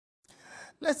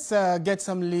Let's get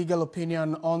some legal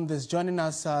opinion on this. Joining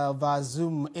us via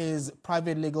Zoom is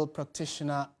private legal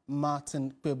practitioner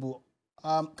Martin Kpebu.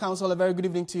 Counsel, a very good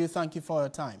evening to you. Thank you for your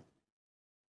time.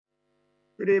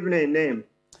 Good evening, Name.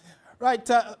 Right.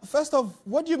 First off,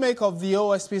 what do you make of the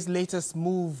OSP's latest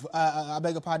move? I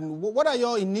beg your pardon. What are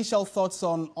your initial thoughts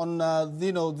on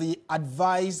the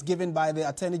advice given by the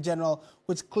Attorney General,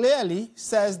 which clearly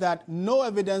says that no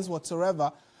evidence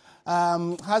whatsoever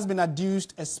has been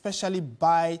adduced, especially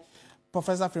by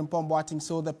Professor Frimpong Boateng,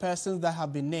 so the persons that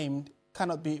have been named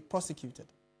cannot be prosecuted?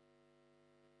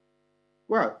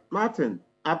 Well, Martin,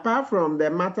 apart from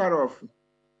the matter of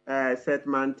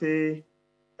Setmante,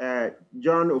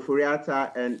 John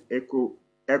Oforiatta and Eko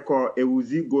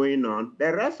Ewuzi going on,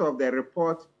 the rest of the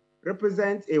report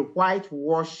represents a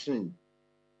whitewashing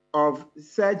of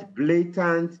such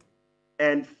blatant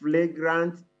and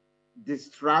flagrant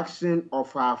destruction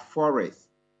of our forests.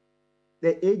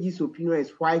 The AG's opinion is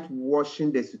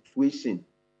whitewashing the situation.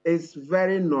 It's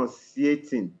very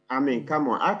nauseating. I mean, come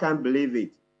on, I can't believe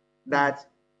it that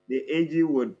the AG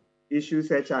would issue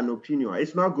such an opinion.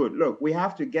 It's not good. Look, we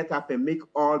have to get up and make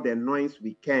all the noise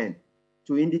we can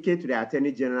to indicate to the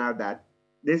Attorney General that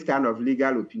this kind of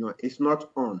legal opinion is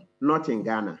not in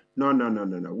Ghana.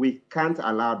 No. We can't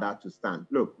allow that to stand.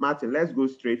 Look, Martin, let's go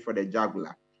straight for the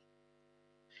jugular.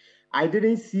 I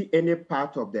didn't see any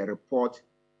part of the report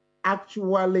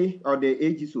actually, or the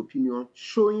AG's opinion,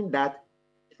 showing that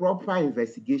proper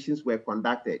investigations were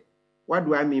conducted. What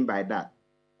do I mean by that?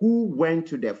 Who went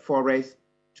to the forest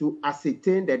to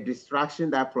ascertain the destruction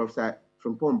that Professor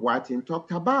Frimpong Boateng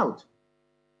talked about?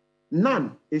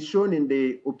 None is shown in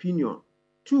the opinion.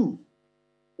 Two,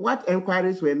 what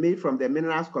inquiries were made from the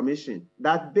Minerals Commission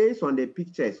that, based on the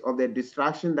pictures of the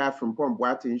destruction that Frimpong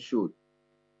Boateng showed,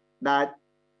 that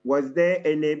was there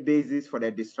any basis for the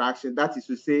destruction? That is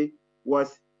to say,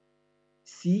 was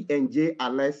C&J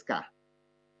Alaska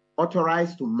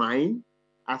authorized to mine?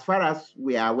 As far as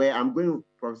we are aware, I'm going with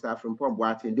Professor Frimpong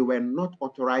Boateng, they were not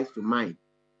authorized to mine.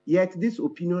 Yet this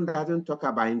opinion doesn't talk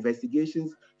about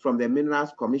investigations from the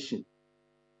Minerals Commission.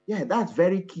 Yeah, that's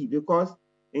very key, because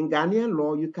in Ghanaian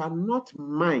law, you cannot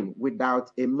mine without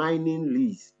a mining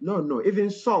lease. No, even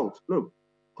salt. Look,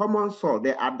 common salt,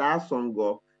 the Ada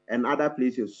Songo and other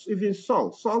places, even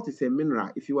salt. Salt is a mineral.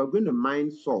 If you are going to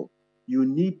mine salt, you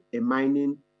need a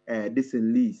mining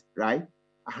lease, right?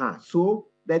 So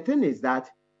the thing is that,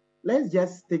 let's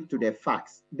just stick to the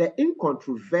facts. The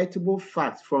incontrovertible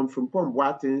facts from Frimpong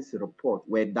Boateng's report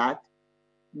were that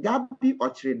Gabi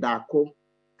Ochredako,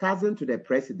 cousin to the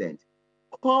president,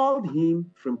 called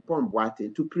him, Frimpong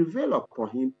Boateng, to prevail upon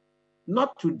him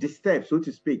not to disturb, so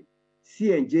to speak,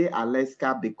 C&J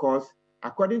Alaska, because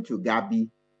according to Gabi,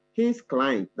 his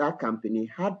client, that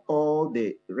company, had all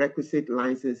the requisite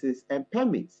licenses and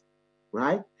permits,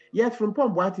 right? Yet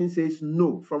Frimpong Boateng says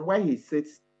no. From where he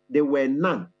sits, there were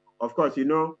none. Of course, you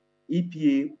know,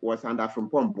 EPA was under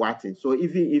Frimpong Boateng. So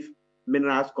even if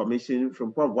Minerals Commission,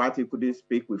 Frimpong Boateng couldn't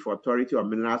speak with authority or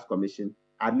Minerals Commission,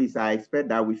 at least I expect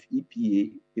that with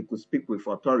EPA, he could speak with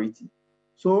authority.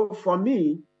 So for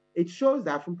me, it shows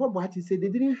that Frimpong Boateng said they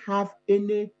didn't have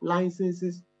any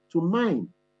licenses to mine.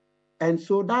 And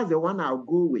so that's the one I'll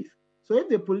go with. So if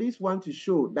the police want to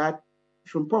show that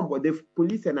the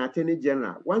police and Attorney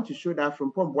General want to show that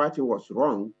Frimpong Boateng was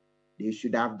wrong, they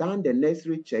should have done the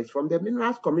necessary checks from the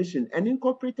Minerals Commission and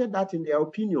incorporated that in their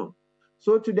opinion.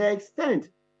 So to the extent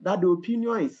that the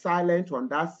opinion is silent on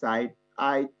that side,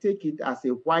 I take it as a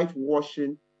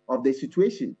whitewashing of the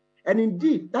situation. And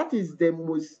indeed, that is the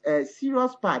most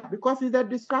serious part, because it's the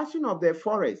destruction of the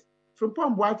forest.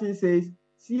 Frimpong Boateng says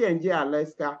C&J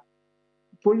Alaska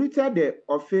polluted the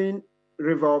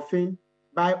River Ofin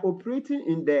by operating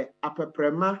in the Upper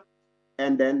Prema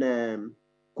and then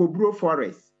Kpebu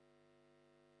forest.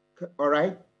 All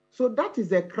right? So that is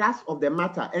the crux of the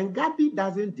matter. And Gabi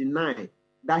doesn't deny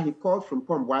that he called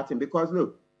Frimpong Boateng, because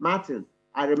look, Martin,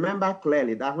 I remember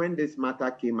clearly that when this matter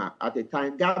came up, at the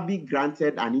time, Gabi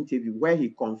granted an interview where he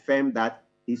confirmed that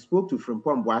he spoke to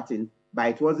Frimpong Boateng, but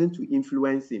it wasn't to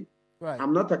influence him. Right.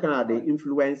 I'm not talking about the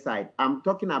influence side. I'm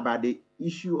talking about the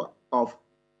issue of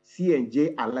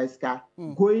C&J Alaska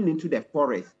going into the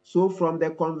forest. So from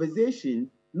the conversation,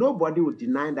 nobody would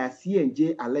deny that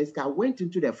C&J Alaska went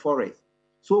into the forest.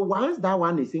 So once that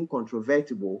one is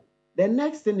incontrovertible, the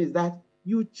next thing is that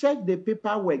you check the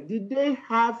paperwork. Did they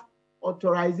have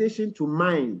authorization to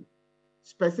mine,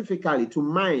 specifically to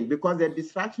mine? Because the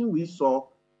distraction we saw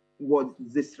was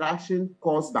distraction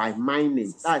caused by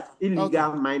mining. That's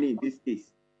illegal mining in this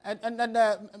case. And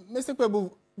Mr.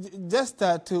 Kpebu, just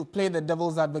to play the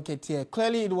devil's advocate here,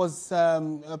 clearly it was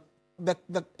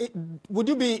would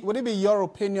it be your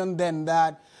opinion then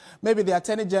that maybe the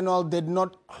Attorney General did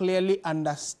not clearly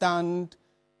understand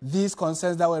these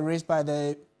concerns that were raised by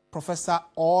the professor,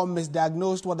 or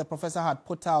misdiagnosed what the professor had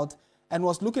put out and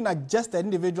was looking at just the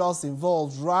individuals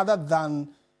involved rather than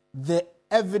the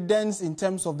evidence in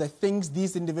terms of the things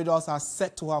these individuals are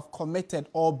said to have committed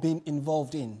or been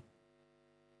involved in?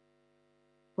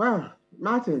 Well,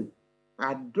 Martin,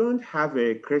 I don't have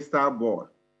a crystal ball,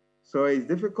 so it's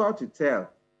difficult to tell.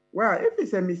 Well, if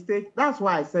it's a mistake, that's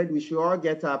why I said we should all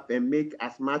get up and make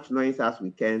as much noise as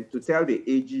we can to tell the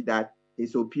AG that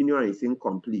his opinion is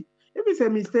incomplete. If it's a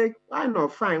mistake, why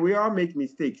not? Fine, we all make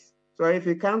mistakes. So if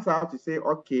he comes out to say,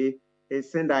 okay,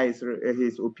 he's saying that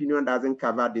his opinion doesn't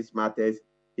cover these matters,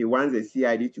 he wants the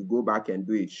CID to go back and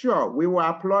do it. Sure, we will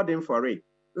applaud him for it.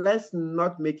 Let's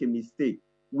not make a mistake.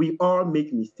 We all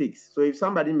make mistakes. So if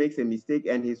somebody makes a mistake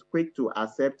and he's quick to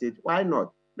accept it, why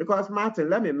not? Because, Martin,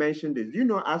 let me mention this. You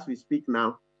know, as we speak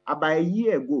now, about a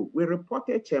year ago, we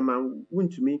reported Chairman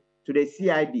Wuntumi to the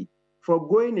CID for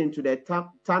going into the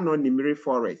Tano Nimiri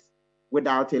forest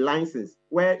without a license,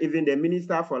 where even the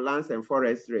Minister for Lands and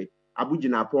Forestry, Abu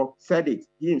Jinapo, said it.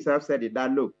 He himself said it,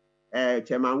 that, look,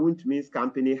 Chairman Wuntumi's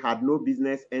company had no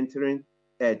business entering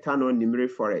Tano Nimiri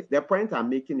forest. The point I'm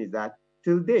making is that,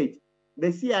 till date,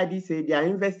 the CID say they are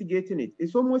investigating it.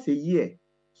 It's almost a year.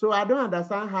 So I don't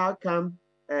understand how come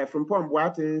Frimpong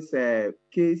Boateng's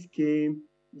case came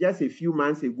just a few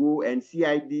months ago, and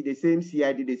CID, the same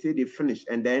CID, they say they finished,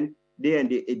 and then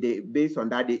they based on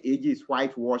that, the AG is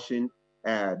whitewashing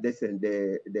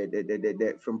the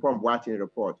Frimpong Boateng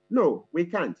report. No, we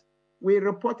can't. We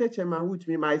reported Chairman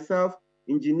Wutumi, myself,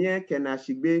 Engineer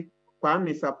Kenashigbe,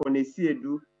 Kwame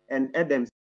Saponesiedu, and Adam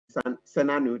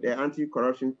Senanu, the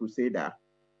anti-corruption crusader.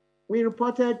 We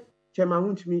reported Chairman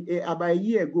Wutumi about a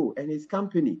year ago and his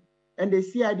company, and the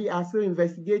CID are still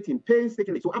investigating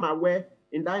painstakingly. So I'm aware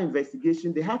in that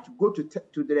investigation, they had to go to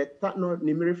the Tano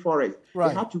Nimiri forest. Right.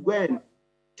 They had to go and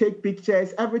take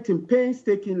pictures, everything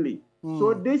painstakingly.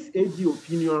 So this AG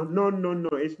opinion, no,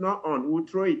 it's not on. We'll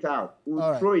throw it out.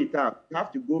 We'll throw it out. You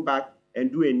have to go back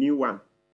and do a new one.